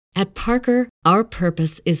At Parker, our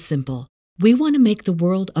purpose is simple. We want to make the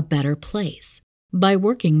world a better place by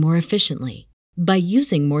working more efficiently, by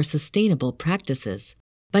using more sustainable practices,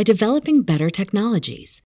 by developing better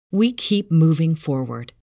technologies. We keep moving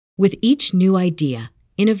forward. With each new idea,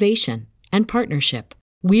 innovation, and partnership,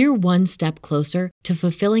 we're one step closer to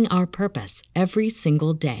fulfilling our purpose every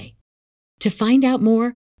single day. To find out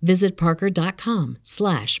more, visit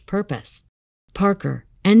parker.com/purpose. Parker,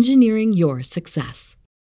 engineering your success.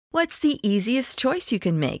 What's the easiest choice you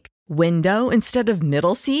can make? Window instead of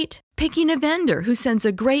middle seat? Picking a vendor who sends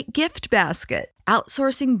a great gift basket?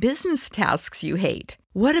 Outsourcing business tasks you hate?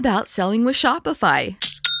 What about selling with Shopify?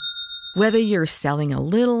 Whether you're selling a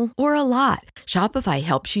little or a lot, Shopify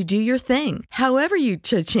helps you do your thing, however you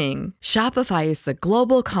cha-ching. Shopify is the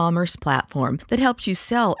global commerce platform that helps you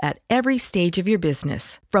sell at every stage of your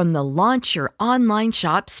business. From the launch your online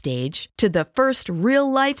shop stage to the first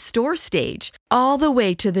real-life store stage, all the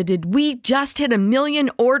way to the did we just hit a million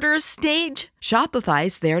orders stage.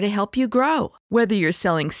 Shopify's there to help you grow. Whether you're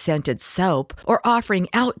selling scented soap or offering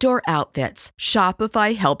outdoor outfits,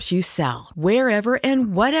 Shopify helps you sell. Wherever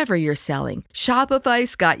and whatever you're selling,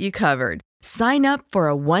 Shopify's got you covered. Sign up for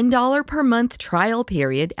a $1 per month trial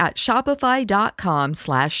period at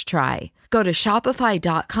shopify.com/try. Go to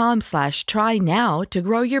shopify.com/try now to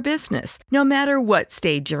grow your business, no matter what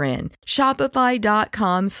stage you're in.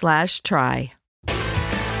 Shopify.com/try.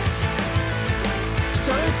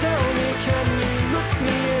 So tell me, can you look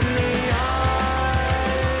me in the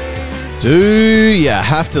eyes? Do you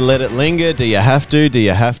have to let it linger? Do you have to? Do you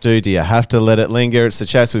have to? Do you have to let it linger? It's the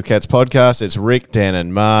Chats with Cats podcast. It's Rick, Dan,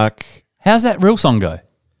 and Mark. How's that real song go?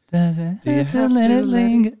 Does it Do you have to have let to it let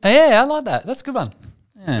linger? Yeah, I like that. That's a good one.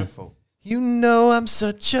 Yeah. Beautiful. You know I'm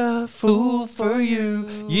such a fool for you.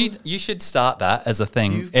 You should start that as a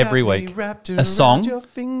thing You've every got me week. wrapped A around song, your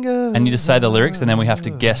finger. and you just say the lyrics, and then we have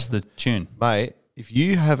to guess the tune. Mate, if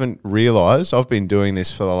you haven't realised, I've been doing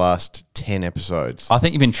this for the last 10 episodes. I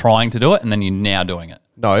think you've been trying to do it, and then you're now doing it.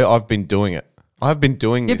 No, I've been doing it. I've been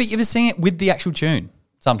doing Yeah, this. but you've been singing it with the actual tune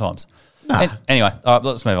sometimes. Anyway, all right,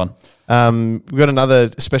 let's move on. We've got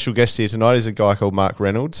another special guest here tonight. He's a guy called Mark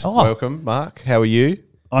Reynolds. Oh. Welcome, Mark. How are you?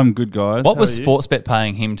 I'm good, guys. What How was are you? Sportsbet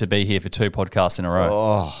paying him to be here for 2 podcasts in a row?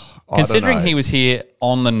 Oh, I Considering don't know. he was here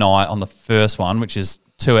on the night on the first one, which is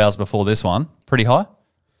 2 hours before this one, pretty high.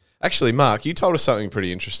 Actually, Mark, you told us something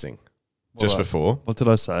pretty interesting just before. What did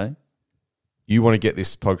I say? You want to get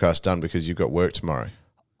this podcast done because you've got work tomorrow.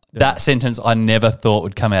 That sentence I never thought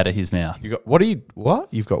would come out of his mouth. You got what?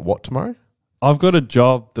 You've got what tomorrow? I've got a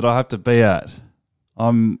job that I have to be at.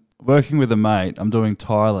 I'm working with a mate. I'm doing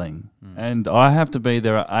tiling, and I have to be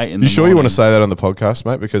there at 8 in the You sure you want to morning. say that on the podcast,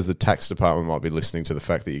 mate? Because the tax department might be listening to the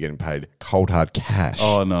fact that you're getting paid cold hard cash.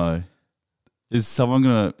 Oh no! Is someone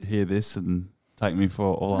going to hear this and take me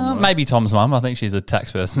for all I'm worth? Maybe Tom's mum. I think she's a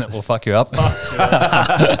tax person that will fuck you up.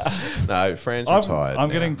 No, Fran's I'm retired. I'm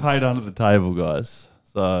now. getting paid under the table, guys.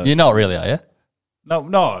 So You're not really, are you?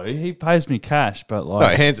 no, he pays me cash, but No,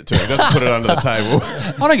 like he hands it to him. Doesn't put it under the table.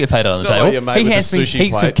 I don't get paid on the not like table. your mate He with the hands me sushi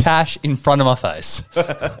heaps plates. of cash in front of my face.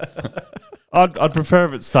 I'd prefer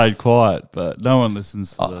if it stayed quiet, but no one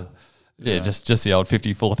listens to Yeah, just the old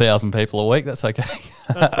 54,000 people a week. That's okay.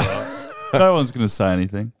 no one's going to say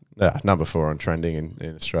anything. Number 4 on trending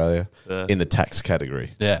in Australia Yeah. in the tax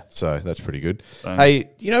category. Yeah. So that's pretty good. Thanks. Hey,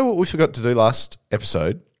 you know what we forgot to do last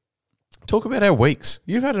episode? Talk about our weeks.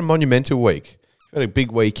 You've had a monumental week. You've had a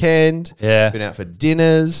big weekend. Yeah. Been out for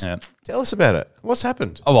dinners. Yeah. Tell us about it. What's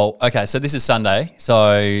happened? Oh, well, okay. So this is Sunday.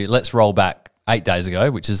 So let's roll back 8 days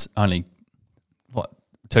ago, which is only,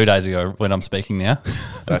 2 days ago when I'm speaking now.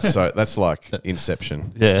 That's like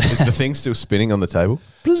Inception. Yeah. Is the thing still spinning on the table?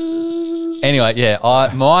 Anyway, yeah.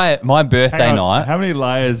 My birthday Hang on, night. how many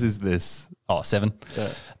layers is this? 7.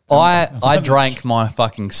 I drank my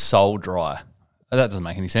fucking soul dry. That doesn't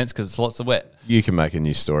make any sense because it's lots of wet. You can make a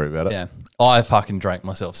new story about it. Yeah. I fucking drank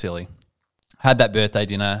myself silly. Had that birthday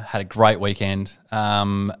dinner, had a great weekend.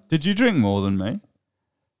 Did you drink more than me?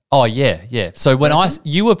 Oh, yeah. So when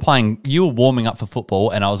you were warming up for football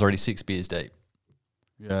and I was already 6 beers deep.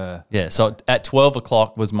 Yeah. Yeah, so at 12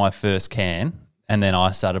 o'clock was my first can, and then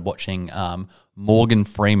I started watching Morgan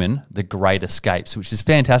Freeman, The Great Escapes, which is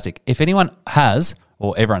fantastic. If anyone has,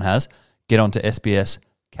 or everyone has, get onto SBS,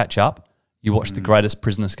 catch up. You watch the greatest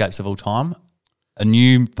prison escapes of all time. A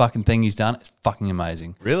new fucking thing he's done. It's fucking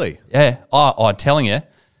amazing. Really? Yeah. I'm telling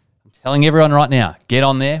everyone right now, get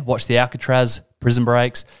on there, watch the Alcatraz prison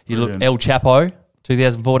breaks. You look Brilliant. El Chapo,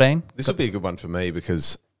 2014. This would be a good one for me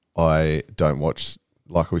because I don't watch,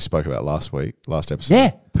 like we spoke about last episode.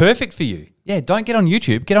 Yeah, perfect for you. Yeah, don't get on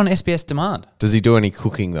YouTube. Get on SBS Demand. Does he do any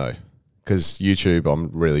cooking though? Because YouTube, I'm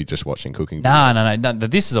really just watching cooking. No, videos. no.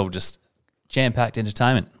 This is all just jam-packed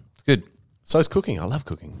entertainment. It's good. So is cooking. I love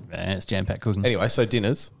cooking. Yeah, it's jam-packed cooking. Anyway, so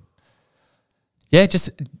dinners. Yeah, just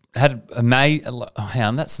had a May. Hang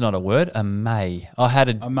on, that's not a word. A May. I had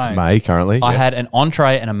a. Mate, May currently. I yes. had an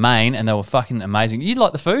entree and a main, and they were fucking amazing. You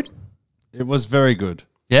like the food? it was very good.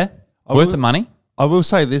 Yeah, I worth will- the money. I will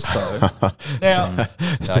say this though. Now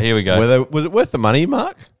So here we go. Was it worth the money,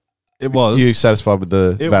 Mark? it was. You satisfied with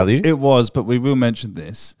the value? It was, but we will mention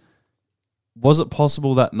this. Was it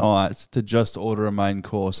possible that night to just order a main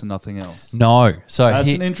course and nothing else? No. So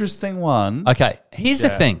That's an interesting one. okay. Here's the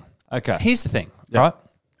Yeah. thing. Okay. Here's the thing. Right.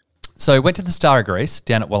 So went to the Star of Greece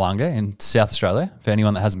down at Wollonga in South Australia. For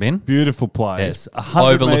anyone that hasn't been. Beautiful place. Yeah.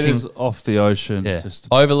 100 Overlooking- meters off the ocean. Yeah. Just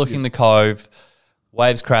Overlooking the cove,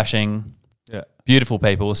 waves crashing, yeah. beautiful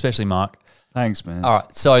people, especially Mark. Thanks, man. All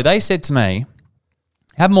right. So they said to me,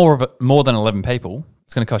 have more than 11 people,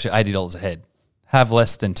 it's going to cost you $80 a head. Have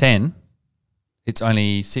less than 10, it's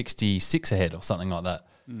only 66 a head or something like that.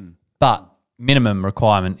 But minimum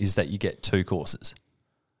requirement is that you get 2 courses.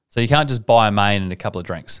 So you can't just buy a main and a couple of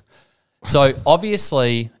drinks. So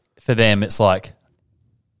obviously for them, it's like,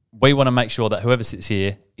 we want to make sure that whoever sits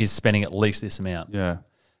here is spending at least this amount. Yeah.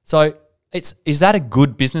 So is that a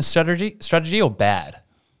good business strategy or bad?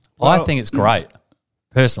 I Well- think it's great,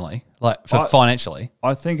 personally, like for financially.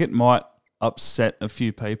 I think it might upset a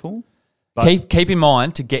few people. But Keep in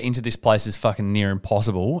mind, to get into this place is fucking near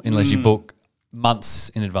impossible unless you book months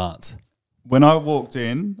in advance. when I walked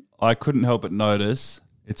in, I couldn't help but notice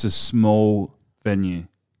it's a small venue.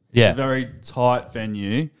 It's Yeah. a very tight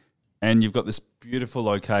venue, and you've got this beautiful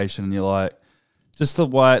location, and you're like, just the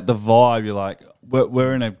vibe, you're like,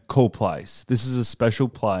 we're in a cool place. This is a special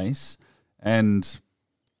place, and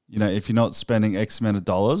you know, if you're not spending X amount of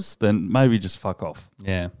dollars, then maybe just fuck off.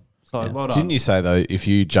 Yeah. So well done. Didn't you say though, if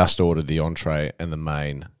you just ordered the entree and the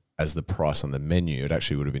main as the price on the menu, it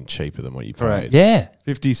actually would have been cheaper than what you Correct. paid? Yeah.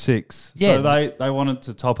 56. Yeah. So they wanted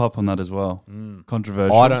to top up on that as well.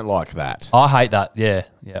 Controversial. I don't like that. I hate that. Yeah.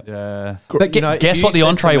 Yeah. Yeah. But You know, guess if what you the said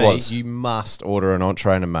entree to me, was? You must order an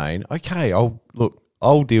entree and a main. Okay,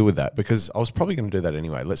 I'll deal with that because I was probably going to do that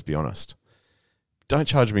anyway. Let's be honest. Don't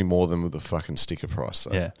charge me more than with the fucking sticker price.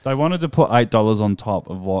 Though. Yeah. They wanted to put $8 on top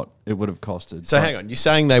of what it would have costed. So hang on, you're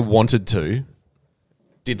saying they wanted to?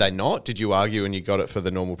 Did they not? Did you argue and you got it for the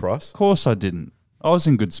normal price? Of course I didn't. I was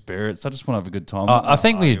in good spirits. I just want to have a good time. I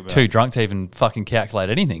think we're Argue too about drunk to even fucking calculate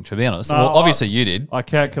anything, to be honest. No, well, obviously you did. it. I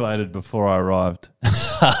calculated before I arrived.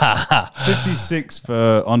 56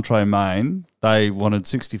 for entree main. They wanted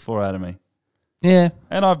 64 out of me. Yeah.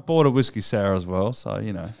 And I bought a whiskey sour as well, so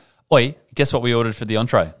you know. Oi, guess what we ordered for the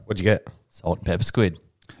entree? What'd you get? Salt and pepper squid.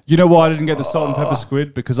 You know why I didn't get the salt and pepper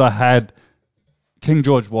squid? Because I had King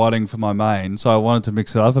George Whiting for my main, so I wanted to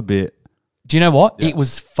mix it up a bit. Do you know what? It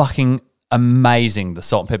was fucking amazing, the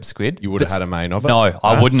salt and pepper squid. You would have had a main of it? No,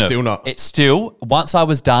 I wouldn't have. Still not. It's still, once I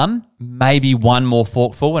was done, maybe one more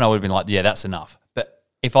forkful and I would have been like, yeah, that's enough. But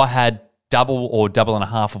if I had double or double and a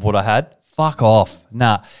half of what I had, fuck off.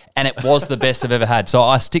 Nah. And it was the best I've ever had. So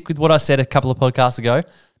I stick with what I said a couple of podcasts ago.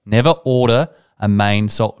 Never order a main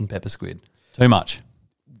salt and pepper squid. Too much.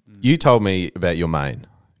 You told me about your main,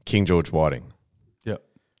 King George Whiting. Yep.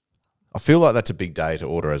 I feel like that's a big day to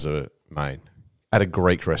order as a main at a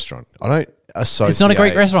Greek restaurant. I don't associate. It's not a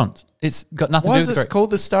Greek restaurant. It's got nothing Why to is do with this Greek. called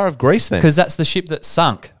the Star of Greece then? Because that's the ship that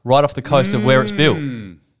sunk right off the coast of where it's built.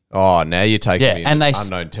 Oh, now you're taking Yeah, me and into they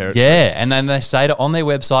unknown territory. Yeah, and then they say it on their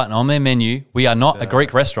website and on their menu. We are not a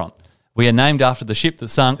Greek restaurant. We are named after the ship that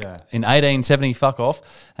sunk in 1870. Fuck off,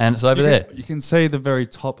 and it's over there You can see the very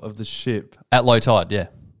top of the ship. at low tide. Yeah,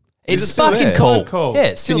 it's it still fucking there? cool. So cool. Yeah,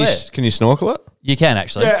 it's still Can you, there. can you snorkel it? You can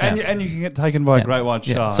actually. Yeah, and you can get taken by a great white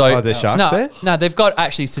Yeah. shark. So Oh, there's sharks no, there? No, they've got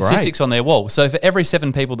actually statistics on their wall. So for every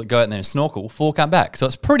 7 people that go out there and snorkel, 4 come back. So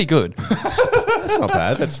it's pretty good. That's not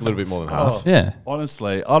bad. That's a little bit more than half. Yeah.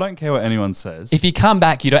 honestly, I don't care what anyone says. If you come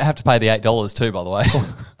back, you don't have to pay the $8 too. By the way.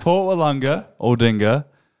 Port Wollonga, Aldinga,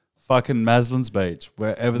 fucking Maslin's Beach,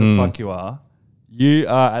 wherever the fuck you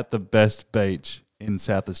are at the best beach in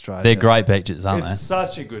South Australia. They're great beaches, aren't It's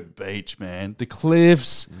such a good beach, man. The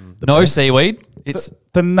cliffs, they? No seaweed. It's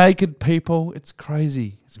the naked people. It's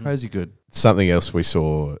crazy. It's crazy good. Something else we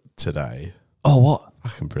saw today. oh what?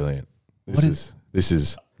 Fucking brilliant. This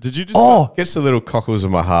is Did you just? Oh gets the little cockles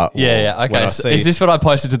of my heart. yeah. when Okay. I So see- is this what I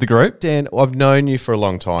posted to the group? Dan? I've known you for a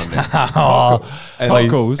long time now. and,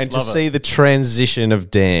 Cockles. and to Love it. see the transition of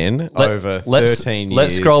Dan over 13 years.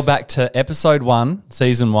 Let's scroll back to episode 1,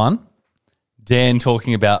 season 1. Dan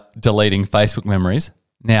talking about deleting Facebook memories.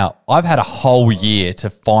 Now, I've had a whole year to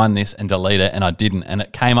find this and delete it, and I didn't. And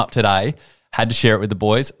it came up today. Had to share it with the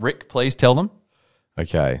boys. Rick, please tell them.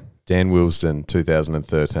 Okay, Dan Wilsden,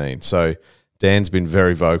 2013. So Dan's been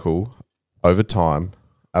very vocal over time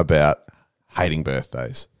about hating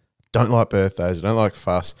birthdays. Don't like birthdays. I don't like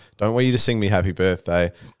fuss. Don't want you to sing me happy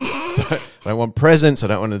birthday. I don't want presents. I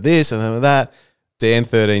don't want this. I don't want that. Dan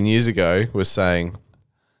 13 years ago was saying,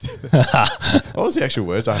 what was the actual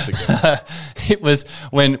words? I have to go. It was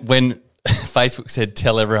when Facebook said,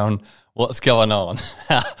 tell everyone what's going on.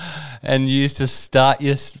 And you used to start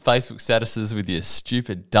your Facebook statuses with your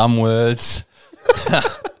stupid, dumb words.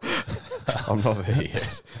 I'm not there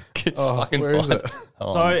yet. It's fucking where is fun. it?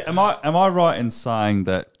 Oh, So am I right in saying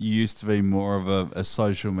that you used to be more of a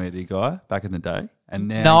social media guy back in the day, and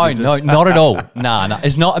now No, you're just- not at all. No.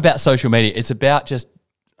 It's not about social media. It's about just,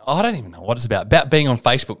 I don't even know what it's about being on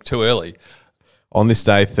Facebook too early. On this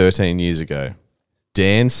day 13 years ago,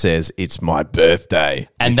 Dan says it's my birthday.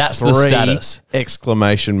 And with that's the 3 status.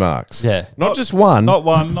 Exclamation marks. Yeah. Not just one. Not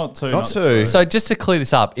one, not two, Not two. So just to clear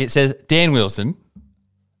this up, it says Dan Wilson,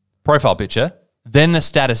 profile picture. Then the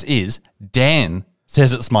status is Dan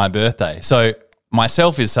says it's my birthday. So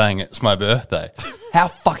myself is saying it's my birthday. How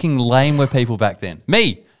fucking lame were people back then?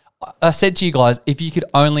 Me. I said to you guys, if you could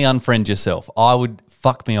only unfriend yourself, I would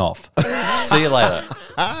fuck me off. See you later.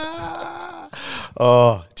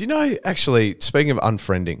 Oh, do you know, actually, speaking of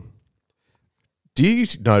unfriending, do you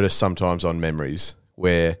notice sometimes on memories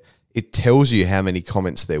where it tells you how many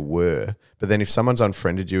comments there were, but then if someone's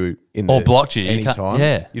unfriended you Or blocked you, you any can't- time,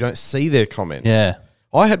 yeah. you don't see their comments. Yeah.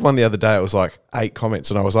 I had one the other day, it was like 8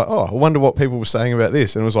 comments, and I was like, oh, I wonder what people were saying about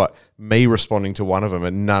this. And it was like me responding to one of them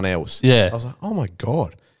and none else. Yeah. I was like, oh my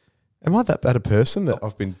God, am I that bad a person that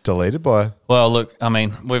I've been deleted by? Well, look, I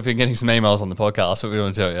mean, we've been getting some emails on the podcast, what we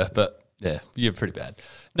want to tell you, but yeah, you're pretty bad.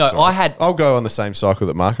 No, I'll go on the same cycle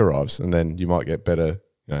that Mark arrives, and then you might get better,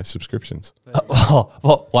 subscriptions.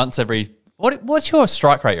 Once every, what's your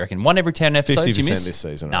strike rate, you reckon? 1 every 10 episodes 50% you miss? this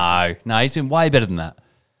season. No, he's been way better than that.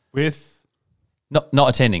 with Not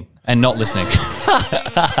attending and not listening.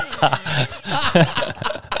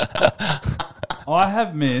 I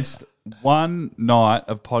have missed one night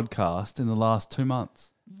of podcast in the last 2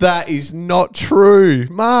 months. That is not true,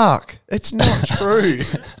 Mark. It's not true.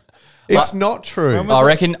 It's not true.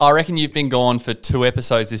 I reckon you've been gone for 2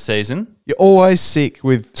 episodes this season. You're always sick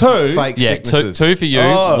with 2? fake Yeah, sicknesses. two for you,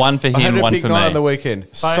 1 for I had him, a 1 big for night me. on the weekend.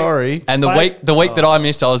 Sorry. And the week that I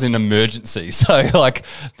missed, I was in emergency. So like,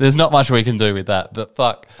 there's not much we can do with that. But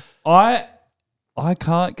fuck, I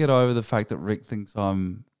can't get over the fact that Rick thinks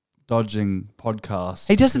I'm dodging podcasts.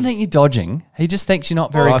 he doesn't think you're dodging. He just thinks you're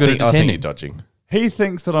not very I good think at you're attending. dodging. He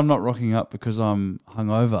thinks that I'm not rocking up because I'm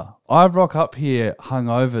hungover. I rock up here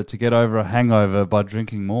hungover to get over a hangover by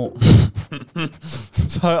drinking more.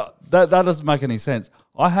 So that doesn't make any sense.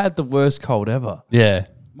 I had the worst cold ever. Yeah.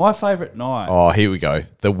 My favourite night. Oh, here we go.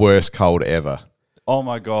 The worst cold ever. Oh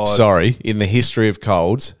my God. Sorry. In the history of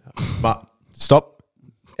colds. Stop.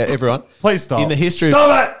 Everyone. Please stop. In the history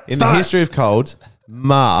Stop it! In the history of colds,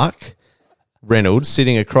 Mark Reynolds,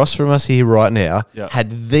 sitting across from us here right now, Yeah.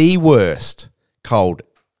 had the worst cold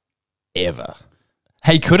ever.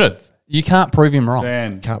 He could have. You can't prove him wrong.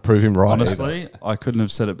 Dan, Can't prove him right. honestly, I couldn't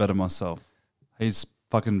have said it better myself. He's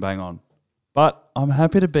fucking bang on. But I'm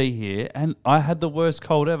happy to be here, and I had the worst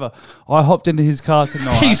cold ever. I hopped into his car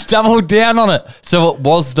tonight. He's doubled down on it. So it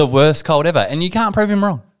was the worst cold ever. And you can't prove him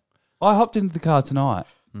wrong. I hopped into the car tonight.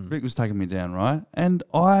 Rick was taking me down, right? And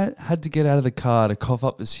I had to get out of the car to cough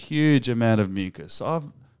up this huge amount of mucus.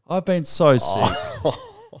 I've been so sick.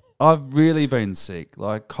 I've really been sick,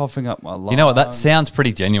 like coughing up my lungs. You know what? That sounds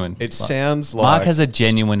pretty genuine. It sounds like Mark has a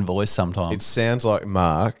genuine voice sometimes. it sounds like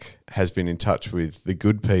Mark has been in touch with the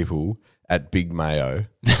good people at Big Mayo,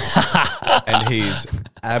 and he's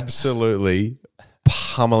absolutely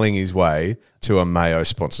pummeling his way to a Mayo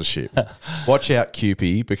sponsorship. Watch out,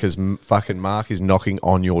 Cupie, because fucking Mark is knocking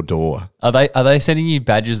on your door. Are they sending you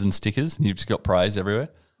badges and stickers and you've just got praise everywhere?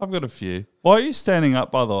 I've got a few. Why are you standing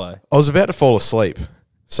up, by the way? I was about to fall asleep,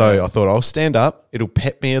 so I thought I'll stand up. It'll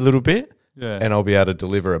pep me a little bit, and I'll be able to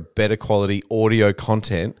deliver a better quality audio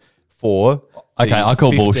content for Okay, I call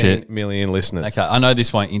 15 bullshit. million listeners. Okay, I know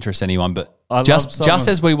this won't interest anyone, but I just love someone-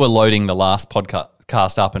 as we were loading the last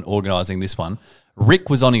podcast up and organising this one, Rick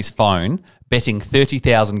was on his phone betting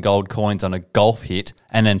 30,000 gold coins on a golf hit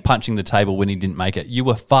and then punching the table when he didn't make it. You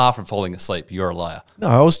were far from falling asleep. You're a liar. No,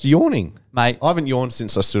 I was yawning. Mate, I haven't yawned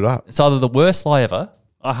since I stood up. it's either the worst lie ever.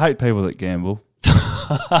 I hate people that gamble.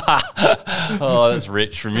 Oh, that's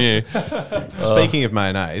rich from you. Speaking of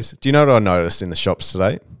mayonnaise, do you know what I noticed in the shops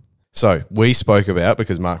today? So we spoke about,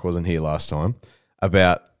 because Mark wasn't here last time,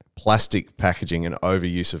 about plastic packaging and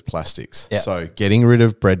overuse of plastics. Yeah. So getting rid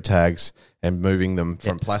of bread tags and moving them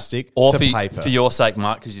from plastic Or to for, paper. for your sake,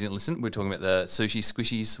 Mark, because you didn't listen, we're talking about the sushi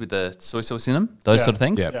squishies with the soy sauce in them, those sort of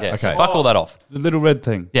things. Yeah, So okay. fuck all that off. The little red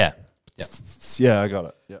thing. Yeah. Yeah, I got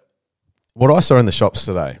it. Yeah. What I saw in the shops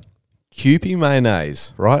today, Kewpie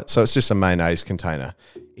mayonnaise, right? So it's just a mayonnaise container.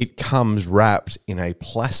 It comes wrapped in a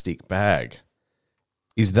plastic bag.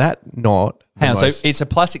 Is that not the Hang on, most- so it's a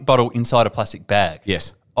plastic bottle inside a plastic bag.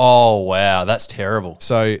 Yes. Oh, wow. That's terrible.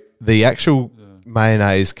 So the actual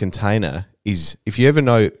mayonnaise container is, if you ever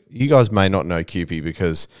know, you guys may not know Kewpie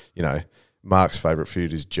because, you know, Mark's favourite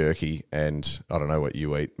food is jerky and I don't know what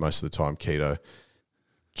you eat most of the time, keto.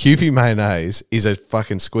 Kewpie mayonnaise is a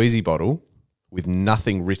fucking squeezy bottle with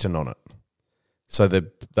nothing written on it. So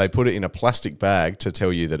they put it in a plastic bag to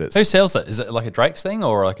tell you that Who sells it? Is it like a Drake's thing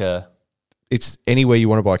or like a... it's anywhere you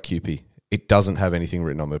want to buy Kewpie. It doesn't have anything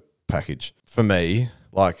written on the package. For me,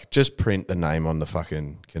 like, just print the name on the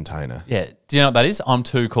fucking container. Yeah. Do you know what that is? I'm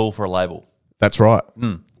too cool for a label. That's right.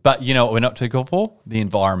 But you know what we're not too cool for? The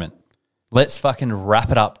environment. Let's fucking wrap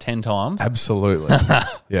it up 10 times. Absolutely.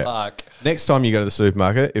 Yeah. Fuck. Next time you go to the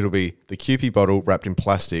supermarket, it'll be the Kewpie bottle wrapped in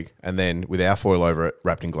plastic and then with our foil over it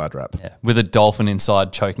wrapped in Glad wrap. Yeah. With a dolphin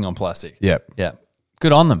inside choking on plastic. Yep. Yeah.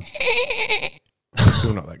 Good on them.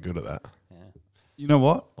 Still not that good at that. You know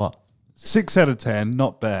what? What? 6 out of 10,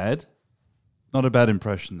 not bad. Not a bad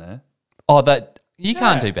impression there. Oh, that... You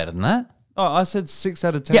can't do better than that. Oh, I said 6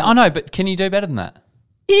 out of 10. Yeah, I know, but can you do better than that?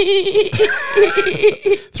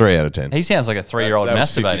 3 out of 10. He sounds like a 3-year-old That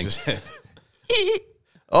was masturbating. 50%.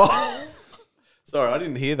 Oh, sorry, I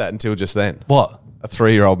didn't hear that until just then. What? A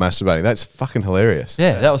 3-year-old masturbating. That's fucking hilarious.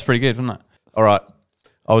 Yeah, that was pretty good, wasn't it? All right.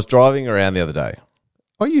 I was driving around the other day.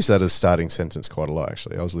 I use that as starting sentence quite a lot,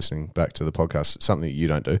 actually. I was listening back to the podcast, something that you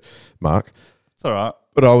don't do, Mark. It's all right.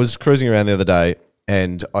 But I was cruising around the other day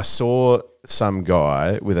and I saw some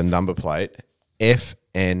guy with a number plate,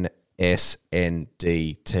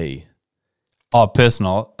 FNSNDT, Oh,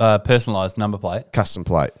 personalised number plate. custom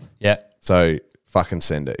plate. Yeah. So fucking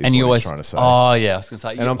send it. Is And you what always... he's trying to say. Oh, yeah, I was going to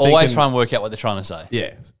say. You I'm always thinking- try and work out what they're trying to say.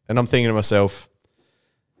 Yeah. And I'm thinking to myself,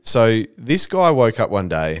 so this guy woke up one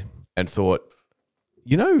day and thought,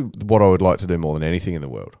 you know what I would like to do more than anything in the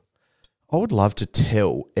world? I would love to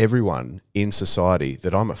tell everyone in society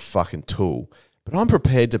that I'm a fucking tool, but I'm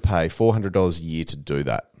prepared to pay $400 a year to do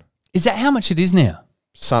that. Is that how much it is now?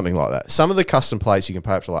 Something like that. Some of the custom plates you can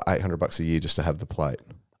pay up to like $800 a year just to have the plate.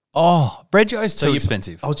 Oh, Reggio's too you-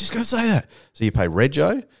 expensive. I was just going to say that. So you pay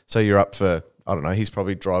Reggio, so you're up for, I don't know, he's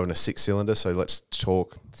probably driving a 6-cylinder, so let's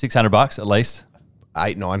talk $600 at least.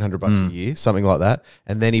 $800-900 a year, something like that.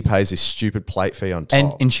 And then he pays this stupid plate fee on top.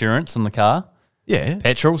 And insurance on the car. yeah.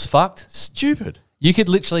 Petrol's fucked. Stupid. You could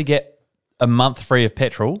literally get a month free of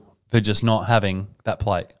petrol for just not having that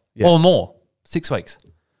plate. Yeah. Or more. 6 weeks.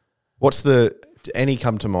 Do any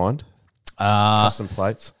come to mind? Custom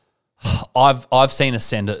plates? I've seen a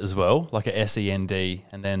Send It as well, like a SEND,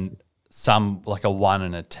 and then some like a 1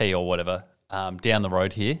 and a T or whatever down the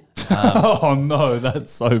road here. Oh, no,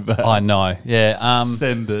 that's so bad. I know, yeah.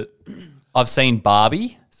 Send it. I've seen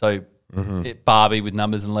Barbie, so Barbie with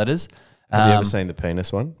numbers and letters. Have you ever seen the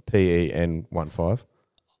penis one? PEN15?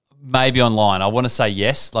 Maybe online. I want to say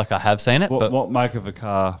yes, like I have seen it, but What make of a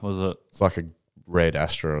car was it? It's like a red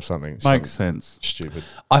Astra or something. Makes Something sense. stupid.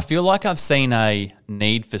 I feel like I've seen a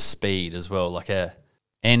Need for Speed as well, like a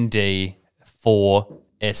ND4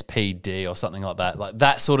 SPD or something like that. Like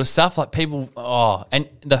that sort of stuff. Like people, and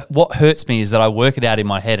what hurts me is that I work it out in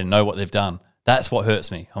my head and know what they've done. That's what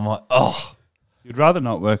hurts me. I'm like, oh. You'd rather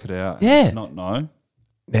not work it out. Yeah. Just not know.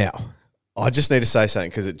 Now, I just need to say something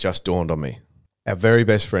because it just dawned on me. Our very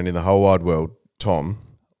best friend in the whole wide world, Tom,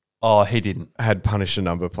 Oh, he didn't. had Punisher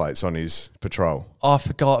number plates on his patrol. Oh, I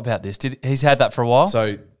forgot about this. He's had that for a while?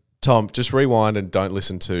 So, Tom, just rewind and don't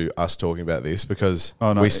listen to us talking about this because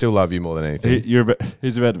Oh, no. we still love you more than anything.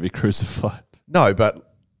 He's about to be crucified. No,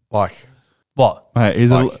 but like, What? Mate,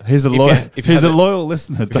 he's Like, a if you- loyal. if you He's had a the- loyal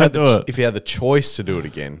listener. if you, had Don't the, do it. if you had the choice to do it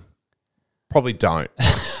again, probably don't.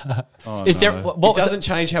 Oh, Is there no. what It was doesn't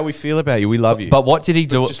change how we feel about you. We love you. But what did he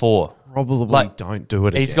do it for? probably like, don't do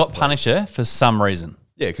it He's again. got Punisher for some reason.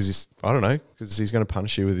 Yeah, because he's, I don't know, because he's going to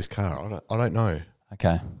punish you with his car. I don't know.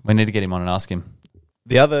 Okay, we need to get him on and ask him.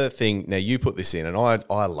 The other thing, now you put this in, and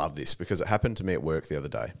I love this because it happened to me at work the other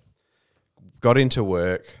day. Got into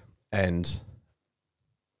work, and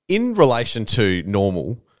in relation to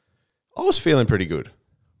normal, I was feeling pretty good.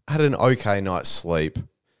 I had an okay night's sleep.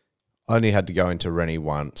 I only had to go into Rennie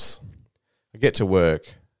once. I get to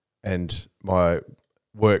work, and my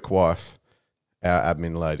work wife, our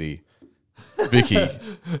admin lady, Vicky,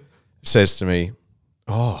 says to me,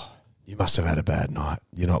 "Oh, you must have had a bad night.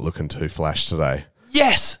 You're not looking too flash today."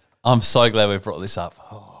 Yes. I'm so glad we brought this up.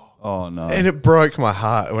 Oh, no. And it broke my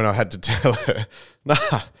heart when I had to tell her, nah,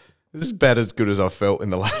 this is about as good as I felt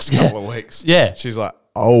in the last couple of weeks. Yeah. She's like,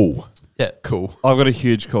 oh, Yeah. cool. I've got a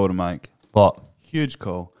huge call to make. What? Huge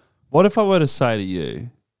call. What if I were to say to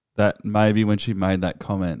you that maybe when she made that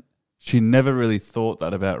comment, she never really thought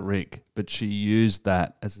that about Rick, but she used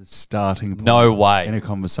that as a starting point No way. in a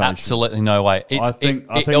conversation? Absolutely no way. It's, I think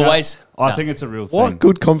always. I think it's a real thing. What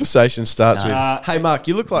good conversation starts with, Nah. hey, Mark,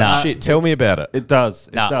 you look like Nah. shit. Tell me about it. It does.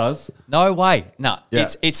 It No. does. No way. No. Yeah.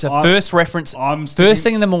 It's a I'm- first reference. I'm first sticking-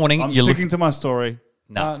 thing in the morning. I'm You look. sticking to my story.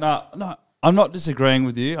 No. No. I'm not disagreeing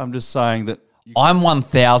with you. I'm just saying that. I'm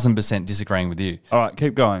 1000% disagreeing with you. All right,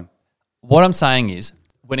 keep going. What I'm saying is,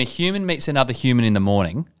 when a human meets another human in the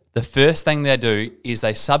morning, the first thing they do is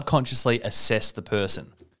they subconsciously assess the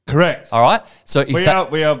person. Correct. All right. So if We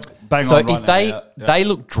they, are bang so on right if they now. Yeah. they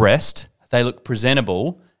look dressed, they look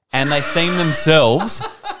presentable, and they seem themselves,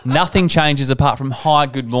 nothing changes apart from hi,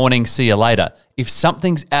 good morning, see you later. If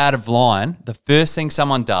something's out of line, the first thing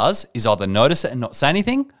someone does is either notice it and not say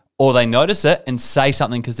anything, or they notice it and say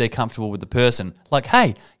something because they're comfortable with the person. Like,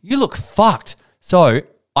 hey, you look fucked. So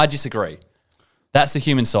I disagree. That's the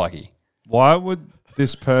human psyche. Why would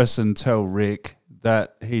this person tell Rick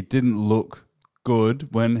that he didn't look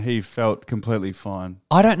good when he felt completely fine?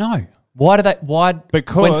 I don't know. Why do they? Why?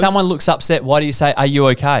 Because- when someone looks upset, why do you say, "Are you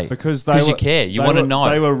okay?" Because they you were- care. You they want to were- know.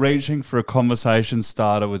 They were reaching for a conversation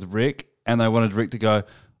starter with Rick, and they wanted Rick to go,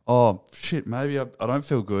 "Oh shit, maybe I don't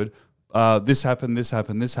feel good. This happened, this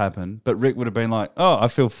happened, this happened." But Rick would have been like, "Oh, I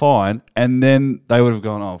feel fine," and then they would have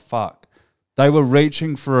gone, "Oh fuck." They were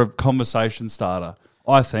reaching for a conversation starter.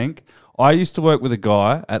 I think I used to work with a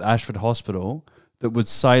guy at Ashford Hospital that would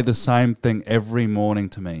say the same thing every morning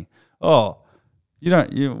to me. "Oh,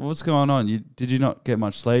 what's going on? Did you not get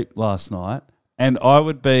much sleep last night?" And I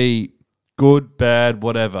would be good, bad,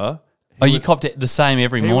 whatever. you copped it the same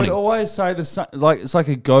every He morning. would always say the same. Like it's like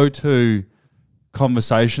a go-to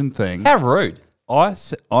conversation thing. How rude. I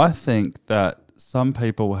think that some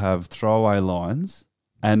people have throwaway lines,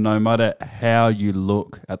 and no matter how you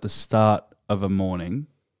look at the start of a morning,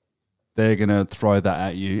 they're going to throw that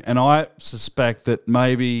at you. And I suspect that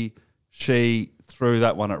maybe she threw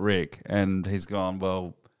that one at Rick, and he's gone,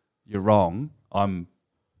 "Well, you're wrong. I'm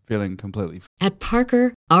feeling completely." At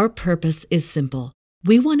Parker, our purpose is simple.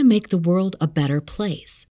 We want to make the world a better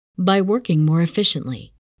place by working more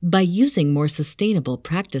efficiently, by using more sustainable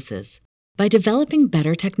practices, by developing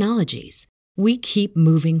better technologies. We keep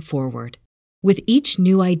moving forward. With each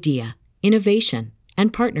new idea, innovation,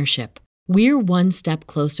 and partnership, we're one step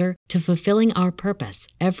closer to fulfilling our purpose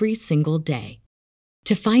every single day.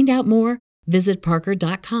 To find out more, visit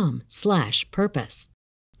parker.com/purpose.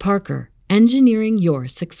 Parker, engineering your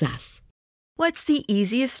success. What's the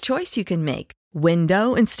easiest choice you can make?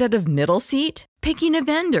 Window instead of middle seat? Picking a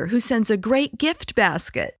vendor who sends a great gift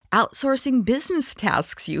basket? Outsourcing business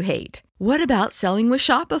tasks you hate? What about selling with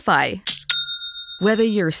Shopify? Whether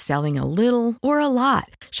you're selling a little or a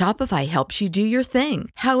lot, Shopify helps you do your thing,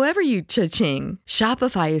 however you cha-ching.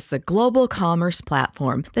 Shopify is the global commerce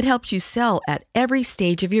platform that helps you sell at every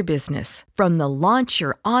stage of your business. From the launch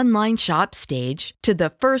your online shop stage to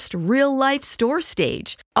the first real-life store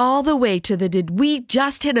stage, all the way to the did we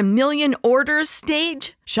just hit a million orders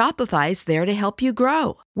stage. Shopify's there to help you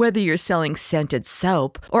grow. Whether you're selling scented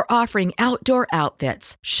soap or offering outdoor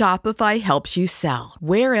outfits, Shopify helps you sell.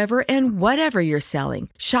 Wherever and whatever you're selling,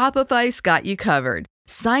 Shopify's got you covered.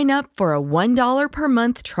 Sign up for a $1 per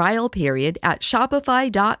month trial period at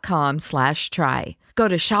shopify.com/try. Go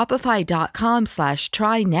to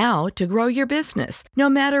shopify.com/try now to grow your business, no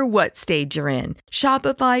matter what stage you're in.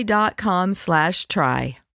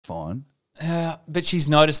 Shopify.com/try. Fine. But she's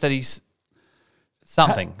noticed that he's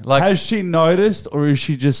something. Like, Has she noticed, or is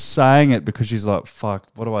she just saying it because she's like, "Fuck,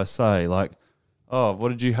 what do I say?" Like, "Oh, what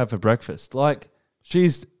did you have for breakfast?" Like,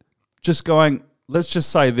 she's just going, "Let's just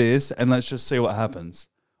say this and let's just see what happens."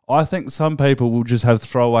 I think some people will just have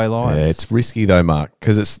throwaway lines. Yeah, it's risky though, Mark,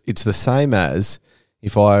 because it's the same as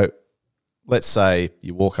if let's say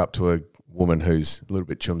you walk up to a woman who's a little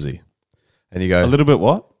bit chumsy, and you go, a little bit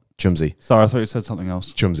what? chumsy, Sorry, I thought you said something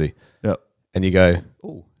else. chumsy, Yep. and you go,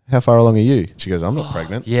 "Oh, how far along are you?" She goes, "I'm not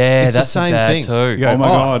pregnant." yeah, It's that's the same bad thing. too. You go, Oh my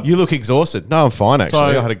God. you look exhausted. No, I'm fine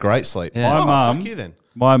actually. So- I had a great sleep. Yeah. My Oh, mum- fuck you then.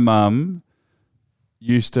 My mum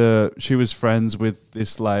she was friends with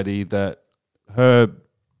this lady that her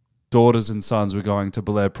daughters and sons were going to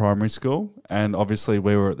Belair Primary School, and obviously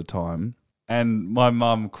we were at the time. And my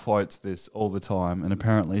mum quotes this all the time, and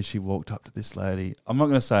apparently she walked up to this lady. I'm not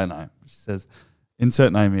going to say her name. She says,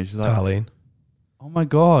 insert name here. She's like, Darlene. "Oh my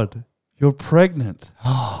God, you're pregnant."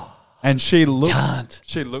 And she looked. Can't.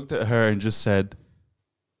 She looked at her and just said,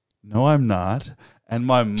 "No, I'm not." And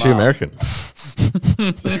my mum. She American.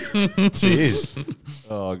 She is.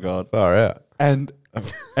 Oh God. Far out. And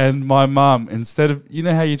my mum, instead of, you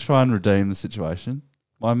know how you try and redeem the situation,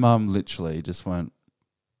 my mum literally just went,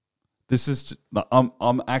 "This is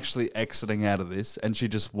I'm actually exiting out of this," and she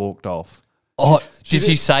just walked off. Oh, did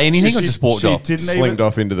she say anything or just walked off? Slinked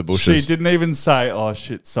off into the bushes. She didn't even say, "Oh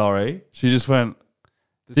shit, sorry." She just went,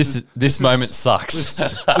 This moment sucks.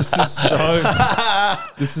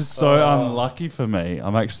 This is so unlucky for me.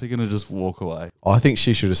 I'm actually going to just walk away. I think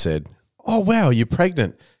she should have said, "Oh, wow, you're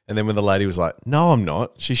pregnant." And then when the lady was like, "No, I'm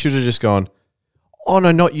not," she should have just gone, "Oh,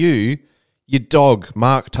 no, not you. Your dog.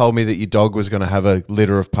 Mark told me that your dog was going to have a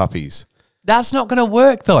litter of puppies." That's not going to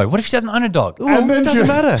work though. What if she doesn't own a dog? Ooh, it doesn't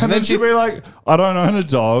matter. And then she'd be like, "I don't own a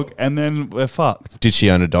dog," and then we're fucked. Did she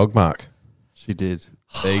own a dog, Mark? She did.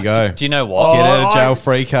 There you go. Do you know what? Get out of jail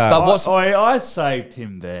free card. But what's I saved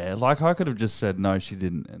him there. Like, I could have just said, "No, she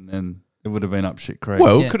didn't," and then it would have been up shit creek.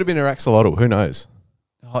 Well, Yeah. it could have been her axolotl. Who knows?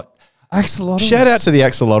 axolotls. Shout out to the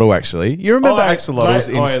axolotl, actually. You remember axolotls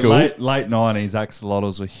in school? Late 90s,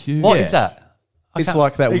 axolotls were huge. What is that? It's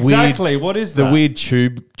like that Exactly. weird... What is the that? weird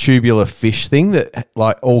tubular fish thing that,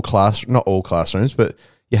 like, not all classrooms, but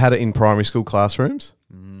you had it in primary school classrooms.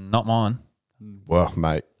 Not mine. Well,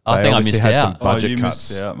 mate, I they think I obviously missed had out. some budget you cuts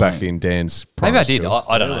missed out, back mate. in Dan's Maybe primary I did. school.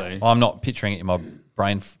 I don't know. Really? I'm not picturing it in my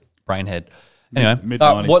brain head. Anyway,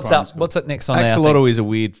 Mid-90s what's primary up? school. What's up next on there? Axolotl is a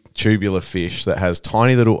weird tubular fish that has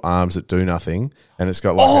tiny little arms that do nothing, and it's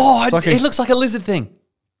got like it's like it looks like a lizard thing.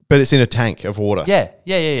 but it's in a tank of water. Yeah.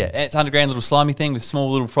 And it's underground little slimy thing with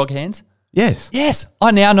small little frog hands. Yes. Yes,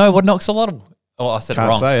 I now know what an axolotl. Oh, I said it Can't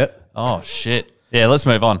wrong. say it. Oh shit. Yeah, let's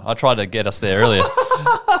move on. I tried to get us there earlier.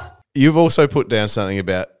 You've also put down something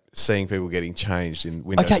about seeing people getting changed in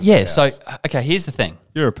windows. Okay, of the yeah. house. So, okay, here's the thing.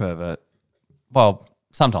 You're a pervert. Well,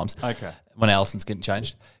 sometimes. Okay. When Alison's getting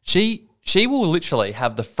changed, she will literally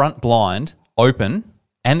have the front blind open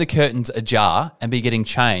and the curtains ajar and be getting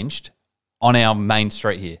changed on our main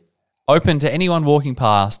street here, open to anyone walking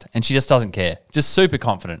past, and she just doesn't care, just super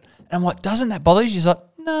confident. And I'm like, doesn't that bother you? She's like,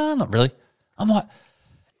 no, not really. I'm like,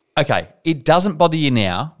 okay, it doesn't bother you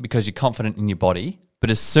now because you're confident in your body, but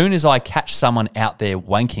as soon as I catch someone out there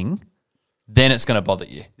wanking, then it's going to bother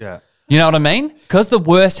you. Yeah. You know what I mean? Because the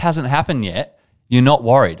worst hasn't happened yet, you're not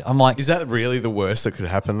worried. I'm like, Is that really the worst that could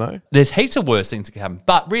happen though? there's heaps of worse things that can happen.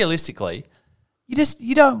 But realistically,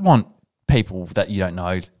 you don't want people that you don't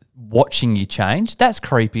know watching you change. That's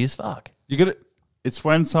creepy as fuck. You got it. It's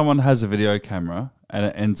when someone has a video camera and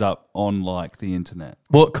it ends up on like the internet.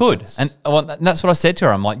 Well, it could. And that's what I said to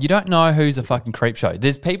her. I'm like, you don't know who's a fucking creep show.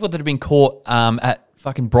 There's people that have been caught at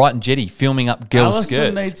fucking Brighton Jetty filming up girls' Alison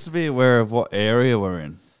skirts. needs to be aware of what area we're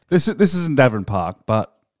in. This isn't Davern Park,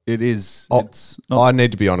 but it is. Oh, It's not. I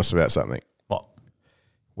need to be honest about something. What?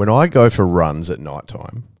 When I go for runs at night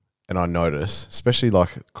time and I notice, especially like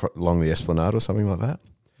along the Esplanade or something like that,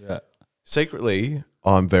 Yeah. secretly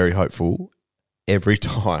I'm very hopeful every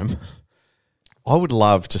time. I would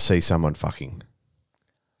love to see someone fucking.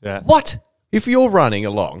 Yeah. What? If you're running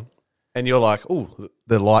along and you're like, oh,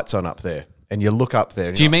 the light's on up there, and you look up there.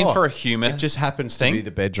 And Do you you're like, mean oh, for a humour It just happens thing? to be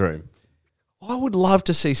the bedroom. I would love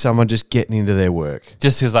to see someone just getting into their work.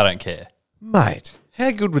 Just because I don't care. Mate,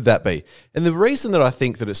 how good would that be? And the reason that I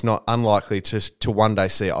think that it's not unlikely to one day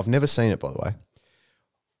see it, I've never seen it, by the way.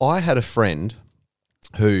 I had a friend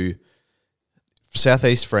who,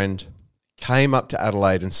 Southeast friend, came up to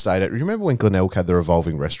Adelaide and stayed at, remember when Glenelg had the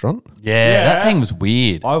revolving restaurant? Yeah, that Yeah. thing was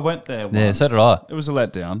weird. I went there once. Yeah, so did I. It was a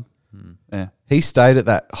letdown. Yeah. He stayed at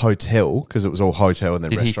that hotel because it was all hotel and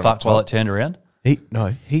then Did he restaurant. fuck while it turned around? He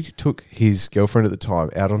took his girlfriend at the time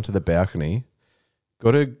out onto the balcony,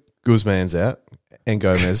 got her Guzmans out and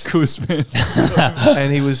Gomez, Guzman.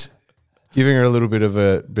 and he was giving her a little bit of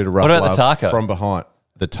rough What about love the taco? from behind.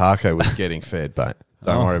 The taco was getting fed, but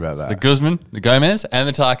don't worry about The that. Guzman, the Gomez, and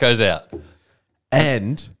the tacos out.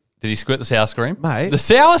 And Did he squirt the sour scream? Mate. The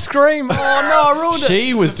sour scream. Oh, no, I ruined it.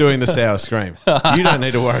 she was doing the sour scream. You don't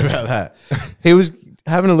need to worry about that. He was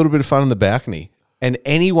having a little bit of fun on the balcony. And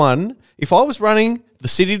anyone, if I was running the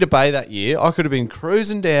City to Bay that year, I could have been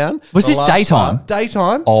cruising down. Was the this last daytime? part.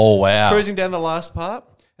 Daytime. Oh, wow. Cruising down the last part.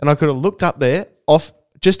 And I could have looked up there,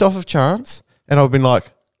 just off of chance, and I've been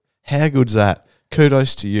like, how good's that?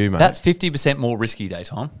 Kudos to you, mate. That's 50% more risky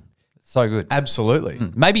daytime. So good. Absolutely.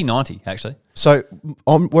 Maybe 90, actually. So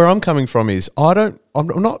where I'm coming from is I'm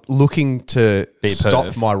not looking to Be a stop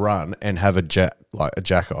perv. my run and have a jack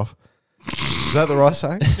off. Is that the right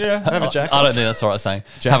saying? Yeah. Have a jack I off. don't think that's the right saying.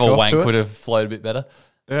 Jack Have a off wank to it? would have flowed a bit better.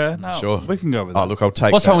 Yeah. No, Sure. We can go with Oh, that. look, I'll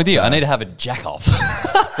take What's that. wrong with you? I need to have a jack off.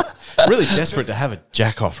 really desperate to have a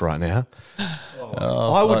jack off right now.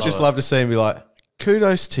 I would just love to see him be like,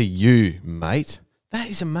 kudos to you, mate. That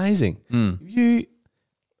is amazing.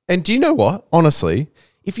 And do you know what? Honestly,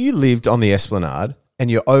 if you lived on the Esplanade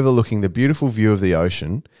and you're overlooking the beautiful view of the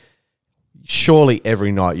ocean, surely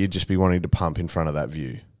every night you'd just be wanting to pump in front of that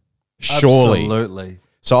view. Surely. Absolutely.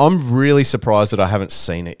 So I'm really surprised that I haven't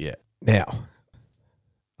seen it yet. Now,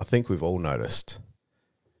 I think we've all noticed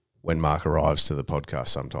when Mark arrives to the podcast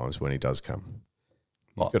sometimes when he does come.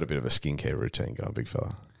 What? You've got a bit of a skincare routine going, big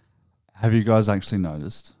fella. Have you guys actually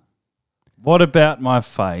noticed? What about my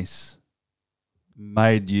face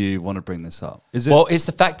made you want to bring this up? Is it? Well, it's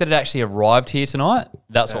the fact that it actually arrived here tonight.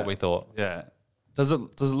 That's what we thought. Yeah. Does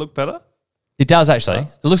it look better? It does actually.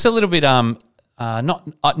 It looks a little bit not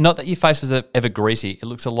that your face was ever greasy. It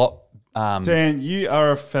looks a lot. Dan, you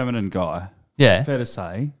are a feminine guy. Yeah. Fair to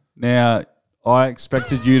say. Now, I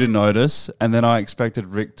expected you to notice, and then I expected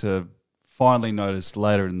Rick to finally notice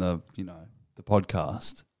later in the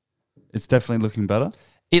podcast. It's definitely looking better.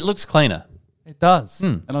 It looks cleaner. It does.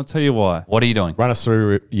 And I'll tell you why. What are you doing? Run us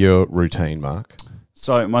through your routine, Mark.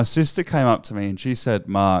 So my sister came up to me and she said,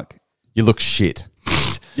 Mark, You look shit.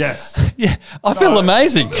 yes, Yeah, I feel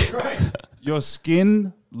amazing. your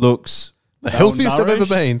skin looks The healthiest I've ever malnourished.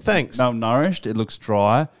 been. Thanks. Malnourished. It looks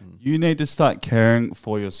dry. You need to start caring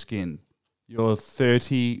for your skin. You're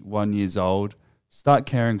 31 years old. Start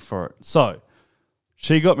caring for it. So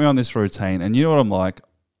she got me on this routine, and you know what I'm like?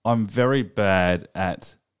 I'm very bad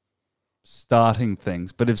at starting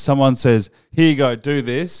things. But if someone says, here you go, do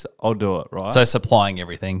this, I'll do it, right? So supplying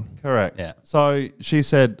everything. Correct. Yeah. So she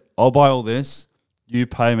said, I'll buy all this. You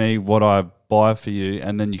pay me what I buy for you,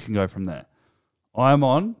 and then you can go from there. I'm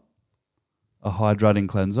on a hydrating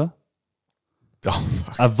cleanser, Oh,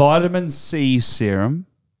 fuck. a vitamin C serum,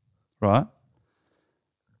 right?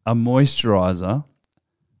 A moisturizer,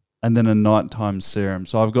 and then a nighttime serum.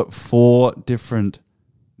 So I've got 4 different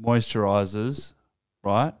moisturizers,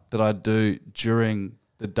 right, that I do during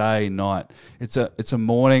the day, night. It's a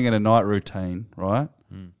morning and a night routine, right?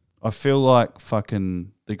 I feel like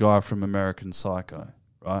fucking the guy from American Psycho,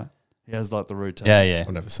 right? He has like the routine. Yeah, yeah.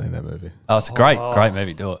 I've never seen that movie. Oh, it's a great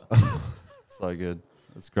movie. Do it. So good.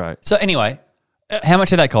 It's great. So anyway, how much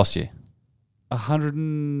did that cost you?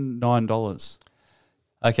 $109.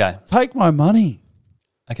 Okay. Take my money.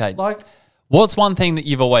 Okay. Like, What's one thing that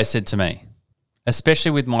you've always said to me,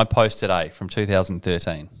 especially with my post today from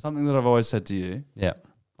 2013? something that I've always said to you, Yeah.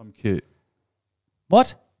 I'm cute.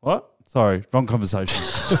 What? What? Sorry, wrong conversation.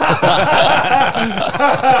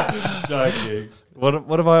 Joking. What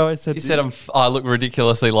have I always said You to said you? I look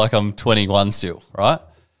ridiculously like I'm 21 still, right?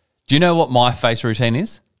 Do you know what my face routine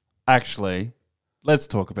is? Actually, let's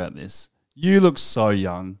talk about this. You look so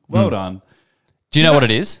young. Well done. Do you know what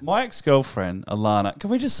it is? My ex-girlfriend, Alana, can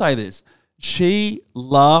we just say this? She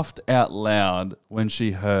laughed out loud when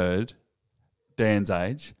she heard Dan's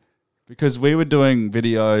age because we were doing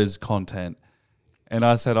videos, content, and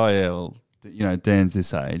I said, oh, yeah, well, Dan's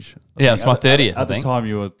this age. Yeah, it's my 30th, I At the think. time,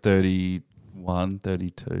 you were 31,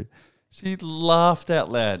 32. She laughed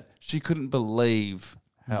out loud. She couldn't believe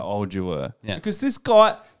how old you were. Yeah. Because this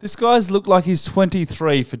guy's looked like he's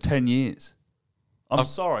 23 for 10 years. I'm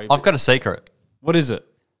sorry. I've got a secret. What is it?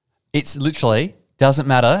 It's literally doesn't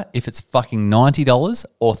matter if it's fucking $90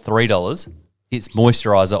 or $3. It's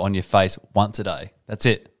moisturizer on your face once a day. That's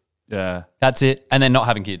it. Yeah. That's it. And then not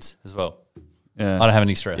having kids as well. Yeah. I don't have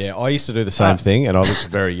any stress. Yeah, I used to do the same thing, and I looked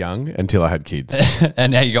very young until I had kids.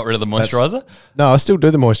 And now you got rid of the moisturizer? No, I still do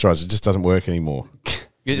the moisturizer. It just doesn't work anymore.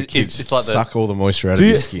 It's Kids just like suck all the moisture out of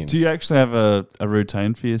your skin. Do you actually have a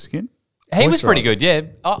routine for your skin? He was pretty Moisturiser. good, yeah.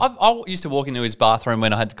 I used to walk into his bathroom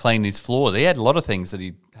when I had to clean his floors. He had a lot of things that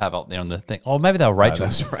he'd have up there on the thing. Oh, maybe they were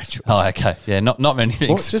Rachel's. that's Rachel's. Oh, okay. Yeah, not many Well,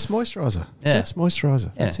 things. just moisturizer. Yeah. Just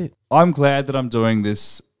moisturizer. That's it. I'm glad that I'm doing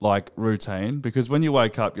this like routine because when you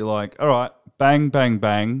wake up, you're like, all right, bang, bang,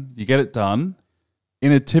 bang. You get it done.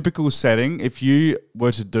 In a typical setting, if you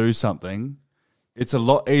were to do something, it's a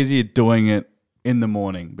lot easier doing it in the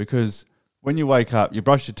morning because when you wake up, you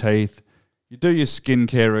brush your teeth, you do your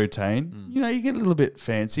skincare routine, you get a little bit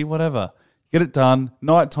fancy, whatever. Get it done.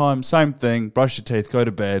 Nighttime, same thing. Brush your teeth, go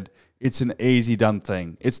to bed. It's an easy done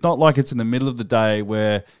thing. It's not like it's in the middle of the day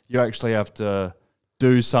where you actually have to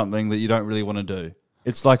do something that you don't really want to do.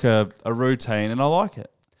 It's like a routine, and I like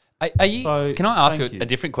it. Are you? So, Can I ask you thank you. a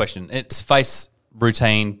different question? It's face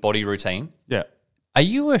routine, body routine. Yeah. Are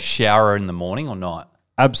you a shower in the morning or night?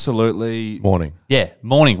 Absolutely. Morning. Yeah,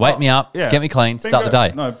 morning. Wake me up, Yeah. get me clean, start the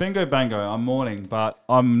day. No, bingo bango. I'm morning, but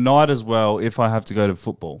I'm night as well if I have to go to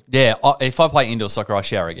football. Yeah, if I play indoor soccer, I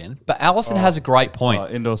shower again. But Alison has a great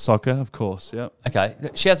point. Indoor soccer, of course. Yep. Okay,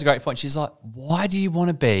 she has a great point. She's like, why do you want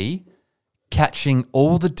to be catching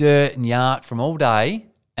all the dirt and yark from all day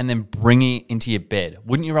and then bringing it into your bed?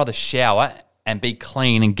 Wouldn't you rather shower and be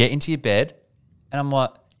clean and get into your bed? And I'm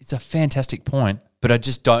like, it's a fantastic point, but I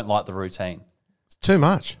just don't like the routine. It's too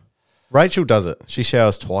much. Rachel does it. She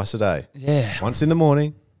showers twice a day. Yeah. Once in the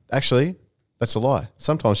morning. Actually, that's a lie.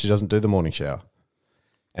 Sometimes she doesn't do the morning shower.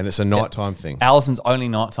 And it's a nighttime thing. Alison's only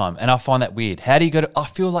nighttime, and I find that weird. How do you go to? I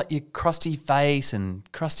feel like your crusty face and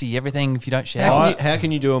crusty everything if you don't shower. How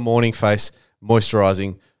can you do a morning face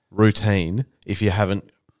moisturising routine if you haven't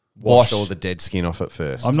washed Wash. all the dead skin off it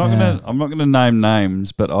first? I'm not gonna name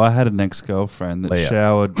names, but I had an ex-girlfriend that Leah.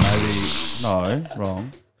 showered maybe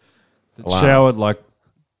wrong. That Wow. showered like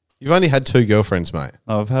You've only had 2 girlfriends, mate.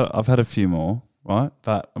 I've had a few more, right?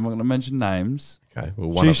 But I'm not gonna mention names. Okay, well,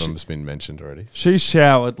 one She of sh- them's been mentioned already. She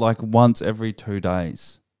showered like once every 2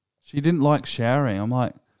 days. She didn't like showering. I'm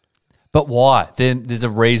like, But why? There's a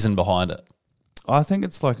reason behind it. I think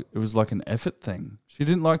it was like an effort thing. She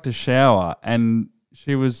didn't like to shower, and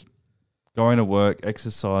she was going to work,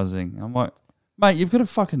 exercising. I'm like, mate, you've got to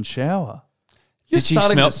fucking shower. You're Did she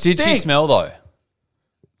starting smell? to Did she stink. smell though?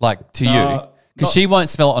 Like to you? No, Because not- she won't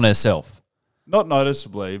smell it on herself. Not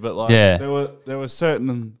noticeably, but like Yeah. there were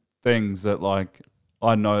certain things that like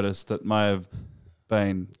I noticed that may have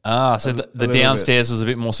been. Ah, so A the little bit. downstairs was a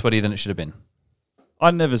bit more sweaty than it should have been.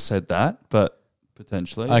 I never said that, but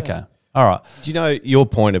potentially. yeah. Okay, all right. Do you know your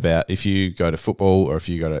point about if you go to football or if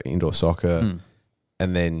you go to indoor soccer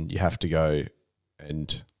and then you have to go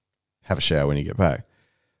and have a shower when you get back?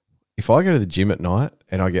 If I go to the gym at night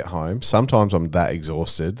and I get home, sometimes I'm that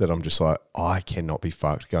exhausted that I'm just like, I cannot be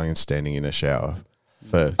fucked going and standing in a shower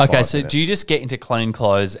for Okay, 5 so minutes. do you just get into clean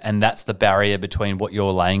clothes and that's the barrier between what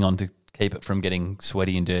you're laying on to keep it from getting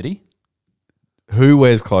sweaty and dirty? Who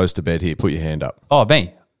wears clothes to bed here? Put your hand up. Oh,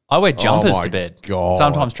 me. I wear jumpers my to bed. God.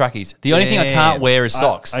 Sometimes trackies. The only thing I can't Damn. wear is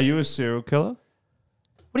socks. Are you a serial killer?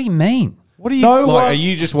 What do you mean? What are you No like? one- Are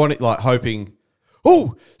you just wanting like hoping?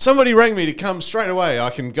 Oh, somebody rang me to come straight away. I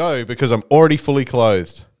can go because I'm already fully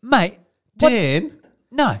clothed. Mate, Dan,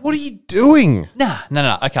 no. what are you doing? No.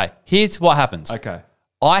 Okay, here's what happens. Okay.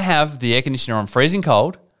 I have the air conditioner on freezing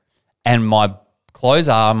cold and my clothes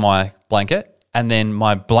are my blanket and then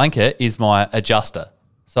my blanket is my adjuster.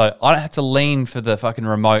 So I don't have to lean for the fucking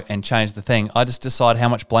remote and change the thing. I just decide how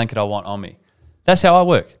much blanket I want on me. That's how I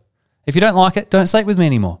work. If you don't like it, don't sleep with me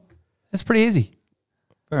anymore. It's pretty easy.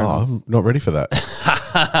 I'm not ready for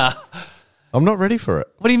that. I'm not ready for it.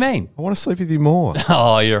 What do you mean? I want to sleep with you more.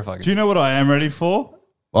 Oh, you're a fucking... Do you know what I am ready for?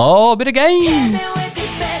 Oh, a bit of games.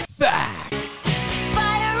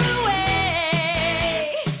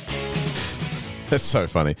 That's so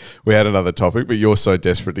funny. We had another topic, but you're so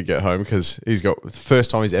desperate to get home because he's got the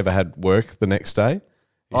first time he's ever had work the next day.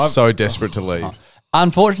 He's so desperate to leave.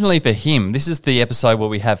 Unfortunately for him, this is the episode where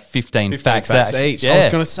we have 15 facts each. Yeah. I was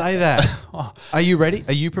going to say that. Are you ready?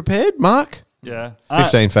 Are you prepared, Mark? Yeah.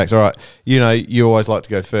 15 facts. All right. You know, you always like to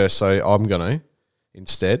go first, so I'm going to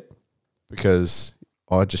instead because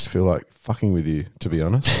I just feel like fucking with you, to be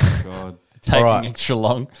honest. God. Taking All right. extra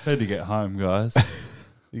long. Need to get home, guys.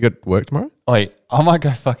 You got work tomorrow? Wait, I might go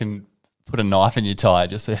fucking put a knife in your tyre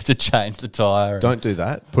just so you have to change the tyre. Don't do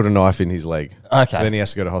that. Put a knife in his leg. Okay. Then he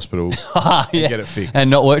has to go to hospital. Yeah. get it fixed. And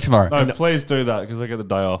not work tomorrow. No, please do that because I get the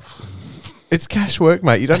day off. It's cash work,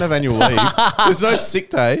 mate. You don't have annual leave. There's no sick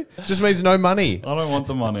day. It just means no money. I don't want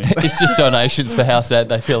the money. It's just donations for how sad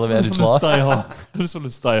they feel about I his just want to life. stay home. I just want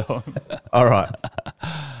to stay home. All right.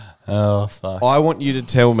 Oh, fuck. I want you to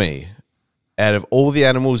tell me, out of all the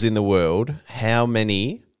animals in the world, how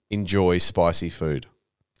many enjoy spicy food?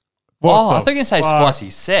 Oh, What I the thought you were going to say fuck? spicy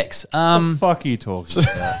sex. The fuck are you talking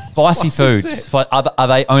about? Spicy food. sex. Are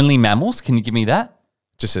they only mammals? Can you give me that?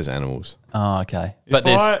 Just says animals. Oh, okay. But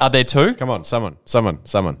If I- are there two? Come on, someone.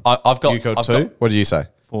 I've got You got I've two? got- What do you say?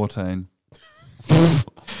 14.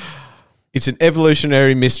 It's an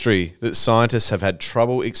evolutionary mystery that scientists have had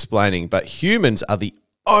trouble explaining, but humans are the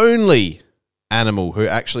only animal who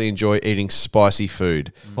actually enjoy eating spicy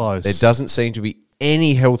food. Close. There doesn't seem to be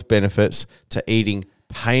any health benefits to eating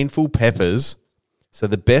painful peppers. So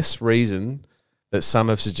the best reason that some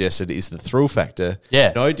have suggested is the thrill factor.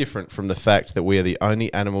 Yeah. No different from the fact that we are the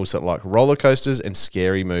only animals that like roller coasters and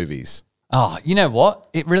scary movies. Oh, you know what?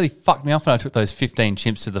 It really fucked me off when I took those 15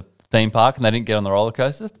 chimps to the theme park and they didn't get on the roller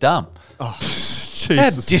coasters. Dumb. How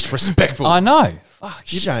Jesus. disrespectful. I know.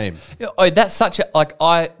 Shame. Oh, that's such a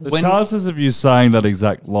The chances of you saying that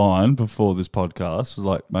exact line before this podcast was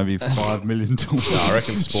like maybe 5 million to 1. I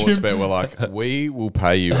reckon Sportsbet were like, we will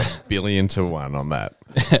pay you $1 billion to 1 on that.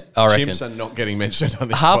 I reckon. Chimps are not getting mentioned on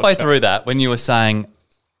this Halfway podcast. through that, when you were saying,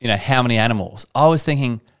 how many animals, I was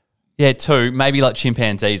thinking, 2, maybe like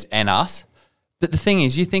chimpanzees and us. But the thing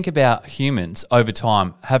is, you think about humans over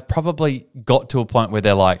time have probably got to a point where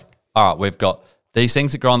they're like, all right, we've got these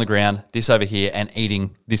things that grow on the ground, this over here, and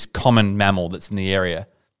eating this common mammal that's in the area.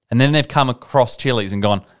 And then they've come across chilies and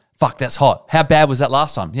gone, fuck, that's hot. How bad was that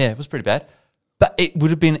last time? Yeah, it was pretty bad. But it would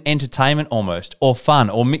have been entertainment almost, or fun,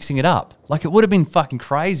 or mixing it up. Like, it would have been fucking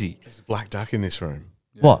crazy. There's a black duck in this room.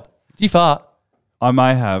 What? Do you fart? I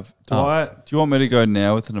may have. Do you want me to go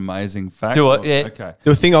now with an amazing fact? Do it, yeah. Okay.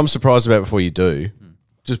 The thing I'm surprised about before you do,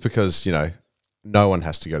 just because, no one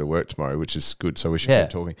has to go to work tomorrow, which is good, so we should keep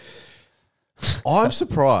talking. I'm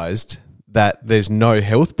surprised that there's no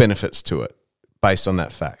health benefits to it based on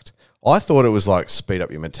that fact. I thought it was like speed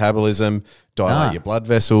up your metabolism, dilate your blood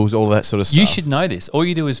vessels, all that sort of stuff. You should know this. All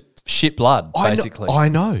you do is shit blood, basically. I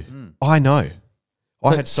know.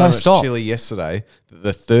 I had so much chili yesterday that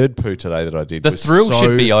the third poo today that I did The was thrill so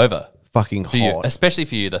should be over. fucking For you, hot. especially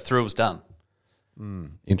for you. The thrill's done.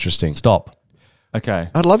 Interesting. Stop. Okay.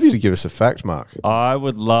 I'd love you to give us a fact, Mark. I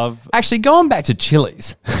would love. Actually, going back to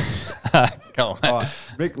chilies. Go on. All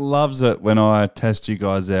right, Rick loves it when I test you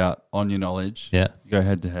guys out on your knowledge. Yeah. You go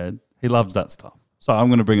head to head. He loves that stuff. So I'm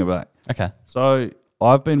going to bring it back. Okay. So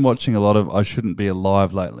I've been watching a lot of I Shouldn't Be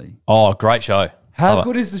Alive lately. Oh, great show. How Love it.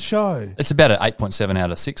 good is the show? It's about an 8.7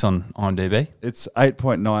 out of 6 on IMDb. It's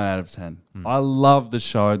 8.9 out of 10. I love the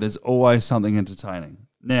show. There's always something entertaining.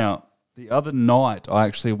 Now, the other night, I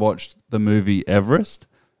actually watched the movie Everest.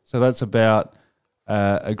 So that's about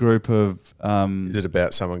a group of... Is it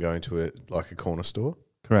about someone going to a corner store?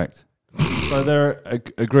 Correct. So they're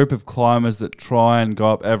a group of climbers that try and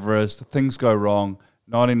go up Everest. Things go wrong.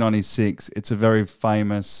 1996, it's a very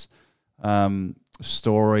famous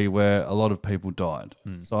story where a lot of people died.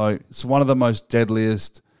 So it's one of the most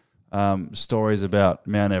deadliest stories about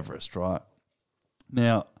Mount Everest, right?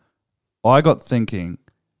 Now, I got thinking,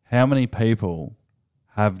 how many people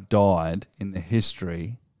have died in the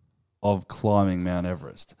history of climbing Mount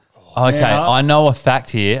Everest? Okay, Now- I know a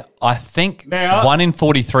fact here. I think Now- 1 in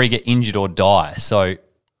 43 get injured or die. So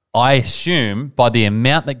I assume by the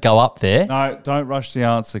amount that go up there, No, don't rush the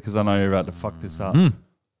answer because I know you're about to fuck this up.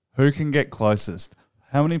 Who can get closest?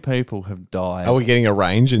 How many people have died? Are we getting a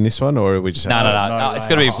range in this one, or are we just... no, it's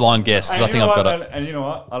got to be a blind guess because I think I've got it. And you know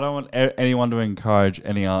what? I don't want anyone to encourage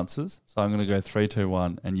any answers. So I'm going to go 3, 2,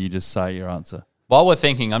 1, and you just say your answer. While we're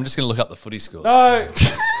thinking, I'm just going to look up the footy scores. No.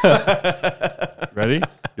 Ready?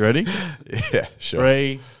 You ready? Yeah, sure.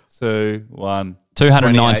 3, 2, 1.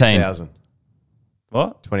 219. 28,000.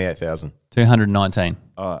 What? 28,000. 219.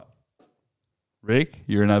 All right. Rick,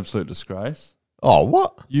 you're an absolute disgrace. Oh,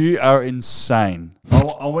 what? You are insane.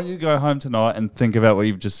 I want you to go home tonight and think about what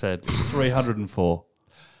you've just said. 304.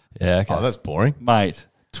 Yeah, okay. Oh, that's boring. Mate,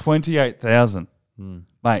 28,000.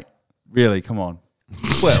 Mate, really, come on.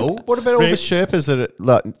 Well, what about all the Rick-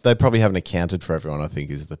 Sherpas they probably haven't accounted for everyone, I think,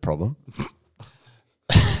 is the problem.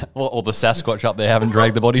 Or the Sasquatch up there haven't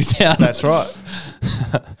dragged the bodies down. That's right.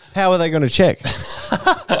 How are they going to check?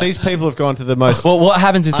 These people have gone to the most... Well, what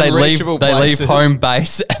happens is they leave Unreachable leave places. home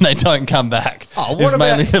base and they don't come back. Oh, It's what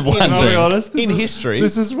about mainly the in- one I'll be thing. honest. In history...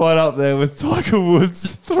 This is right up there with Tiger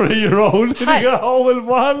Woods' 3-year-old hitting a hole in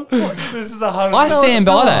one. This is 100. I stand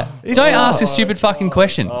by that. It's Don't not. ask a stupid fucking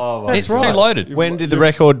question. my It's God. too loaded. When did the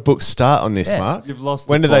record book start on this, Yeah. Mark? You've lost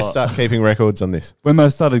When the did they plot. start keeping records on this? When they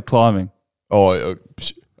started climbing, Oh,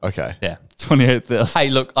 okay. Yeah. 28,000. Hey,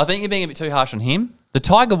 look, I think you're being a bit too harsh on him. The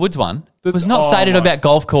Tiger Woods one was not oh stated my- about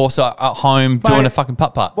golf course or at home doing a fucking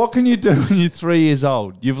putt-putt. What can you do when you're 3 years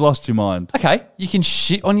old? You've lost your mind. Okay, you can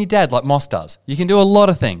shit on your dad like Moss does. You can do a lot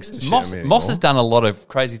of things. Shit Moss, on me Moss anymore. has done a lot of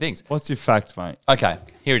crazy things. What's your fact, mate? Okay,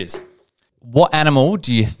 here it is. What animal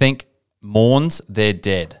do you think mourns their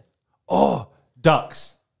dead?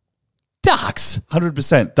 Ducks. Ducks.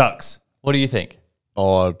 100% ducks. What do you think?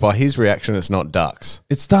 Oh, by his reaction, it's not ducks.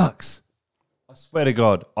 It's ducks. I swear to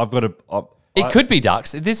God, I've got a... It could be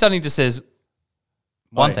ducks. This only just says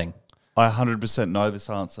one Mate. thing. I 100% know this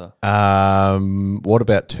answer. What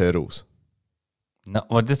about turtles? No,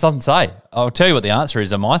 well, this doesn't say. I'll tell you what the answer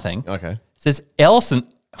is on my thing. It Okay. says elephant.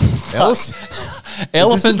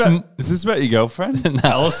 Elephants. Is this about your girlfriend?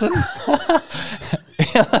 Allison?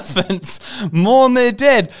 Elephants mourn their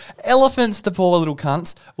dead. Elephants, the poor little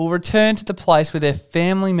cunts, will return to the place where their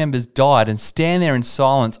family members died and stand there in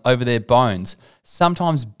silence over their bones,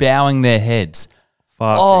 sometimes bowing their heads.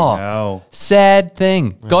 Fucking hell. Sad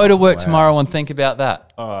thing. Go to work tomorrow and think about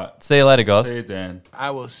that. All right. See you later, guys. See you, Dan. I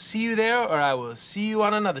will see you there, or I will see you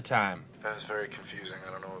on another time. That was very confusing.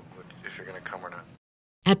 I don't know if you're going to come or not.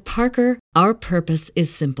 At Parker, our purpose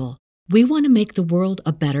is simple. We want to make the world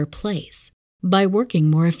a better place by working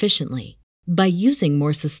more efficiently, by using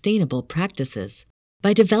more sustainable practices,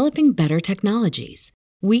 by developing better technologies.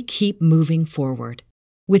 We keep moving forward.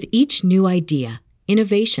 With each new idea,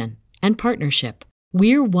 innovation, and partnership,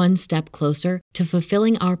 we're one step closer to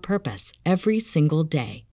fulfilling our purpose every single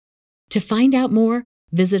day. To find out more,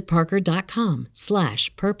 visit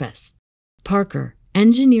parker.com/purpose. Parker,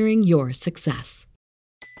 engineering your success.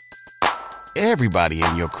 Everybody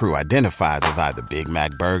in your crew identifies as either Big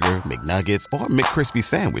Mac Burger, McNuggets, or McCrispy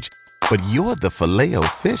Sandwich. But you're the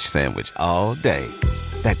Filet-O-Fish Sandwich all day.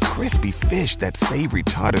 That crispy fish, that savory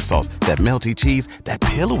tartar sauce, that melty cheese, that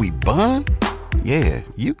pillowy bun. Yeah,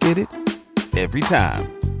 you get it. Every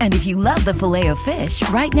time. And if you love the Filet-O-Fish,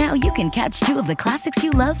 right now you can catch 2 of the classics you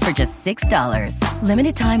love for just $6.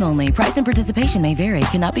 Limited time only. Price and participation may vary.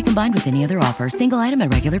 Cannot be combined with any other offer. Single item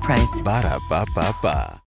at regular price. Ba-da-ba-ba-ba.